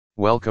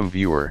Welcome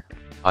viewer,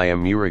 I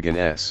am Murugan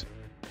S.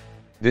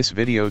 This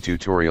video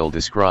tutorial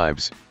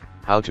describes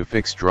how to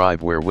fix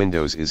drive where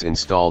Windows is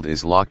installed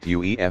is locked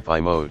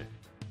UEFI mode.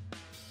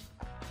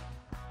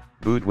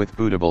 Boot with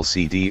bootable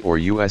CD or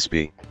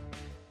USB.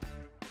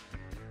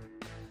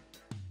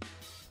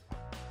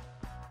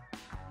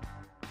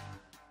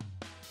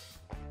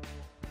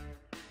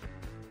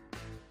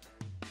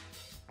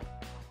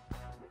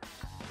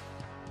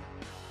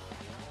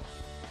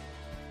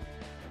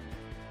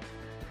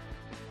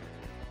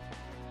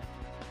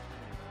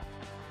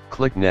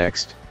 Click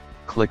Next,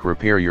 click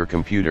Repair your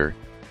computer,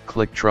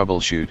 click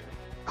Troubleshoot,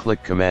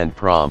 click Command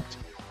Prompt.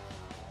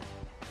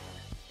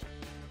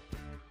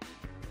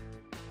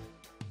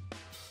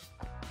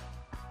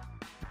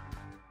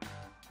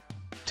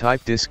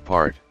 Type disk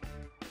part.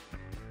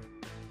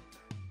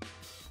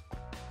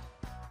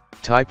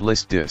 Type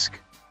list disk.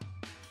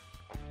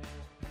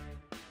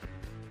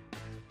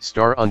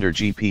 Star under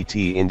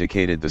GPT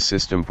indicated the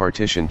system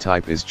partition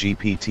type is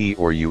GPT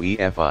or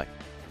UEFI.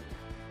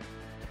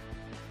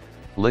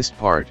 List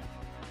part.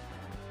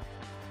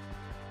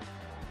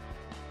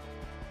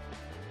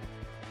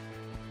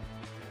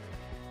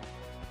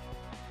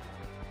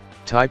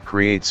 Type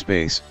create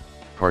space,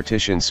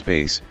 partition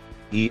space,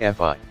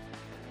 EFI.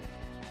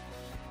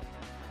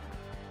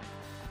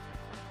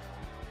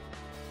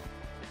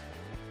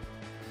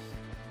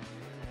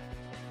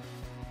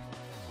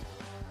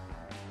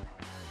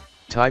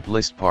 Type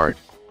list part.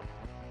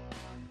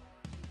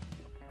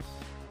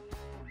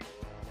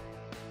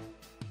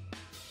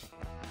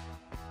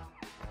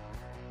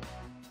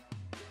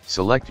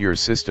 Select your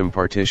system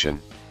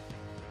partition.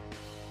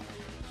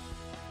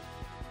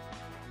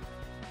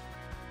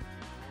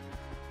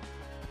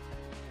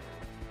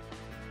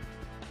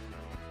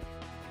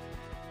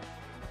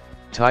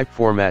 Type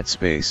format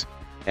space,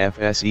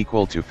 fs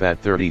equal to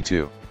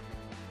FAT32.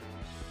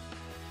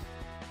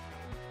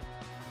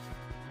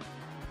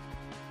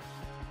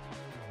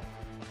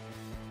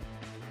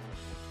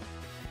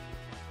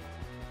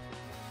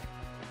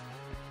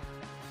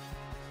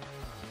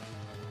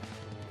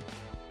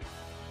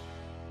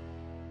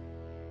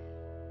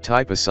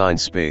 Type assign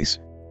space,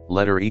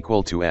 letter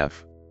equal to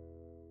F.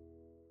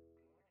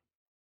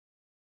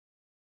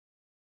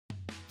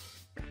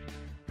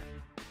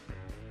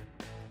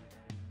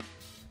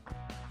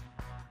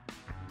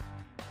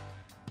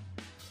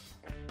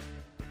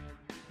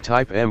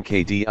 Type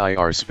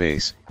mkdir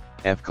space,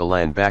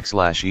 fcolan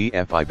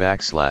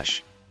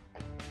 \EFI \.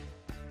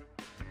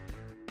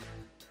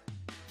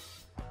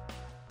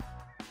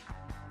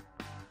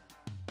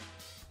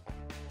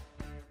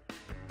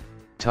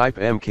 Type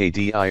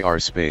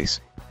mkdir space,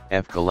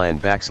 fcolan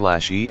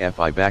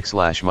 \EFI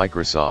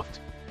 \Microsoft.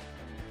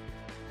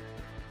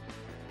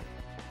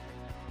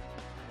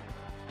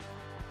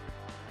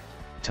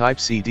 Type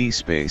cd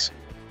space,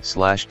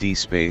 /d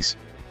space,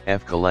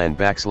 fcolan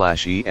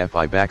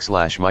 \EFI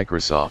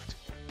 \Microsoft.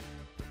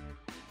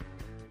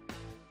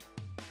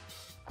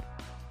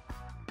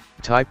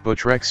 Type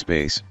bootrec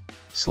space,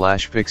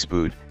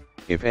 /fixboot,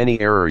 if any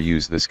error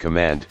use this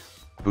command,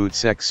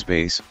 bootsec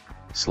space,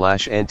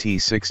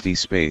 /nt60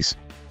 space,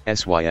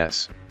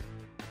 sys.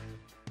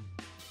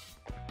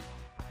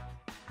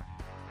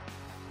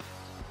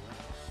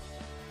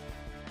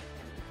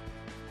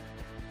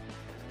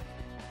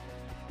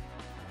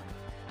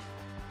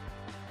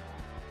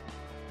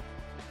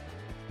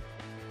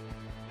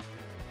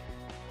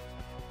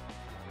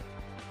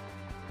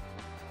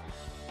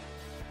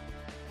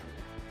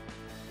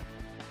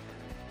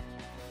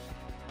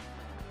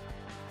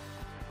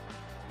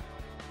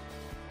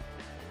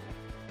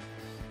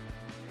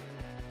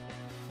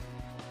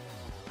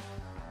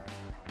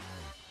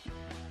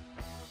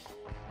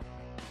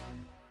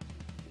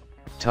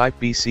 Type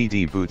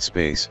bcd boot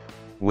space,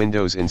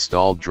 Windows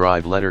installed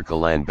drive letter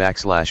colan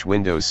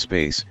 \Windows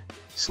space,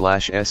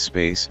 /s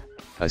space,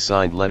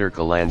 assigned letter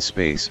colan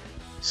space,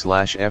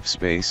 /f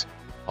space,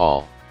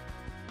 all.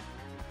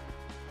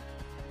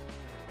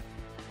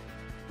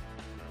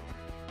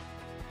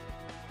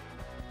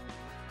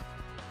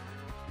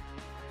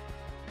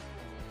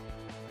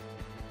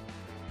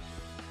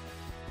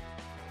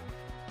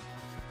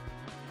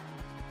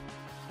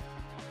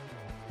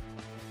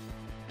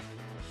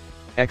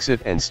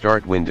 Exit and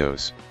start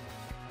Windows.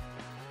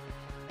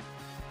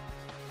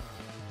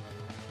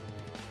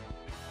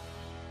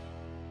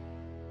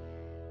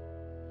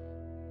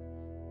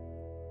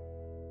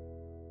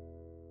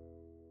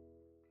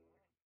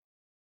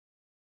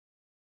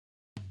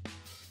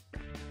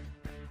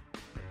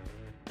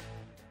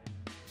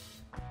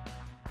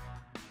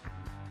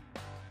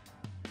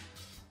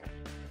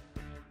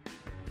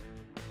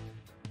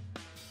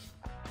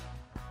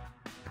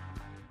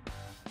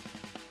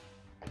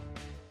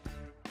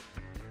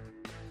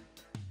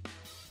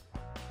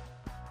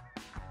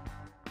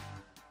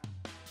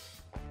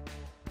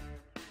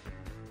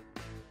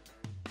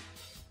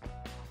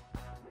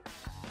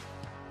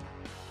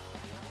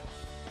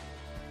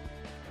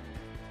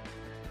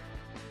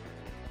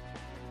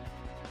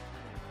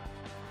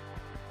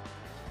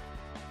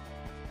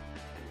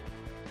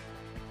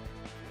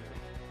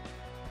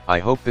 I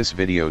hope this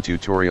video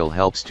tutorial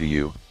helps to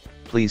you.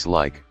 Please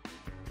like,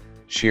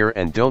 share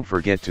and don't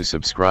forget to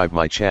subscribe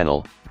my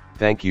channel.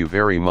 Thank you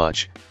very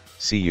much.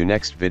 See you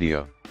next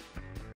video.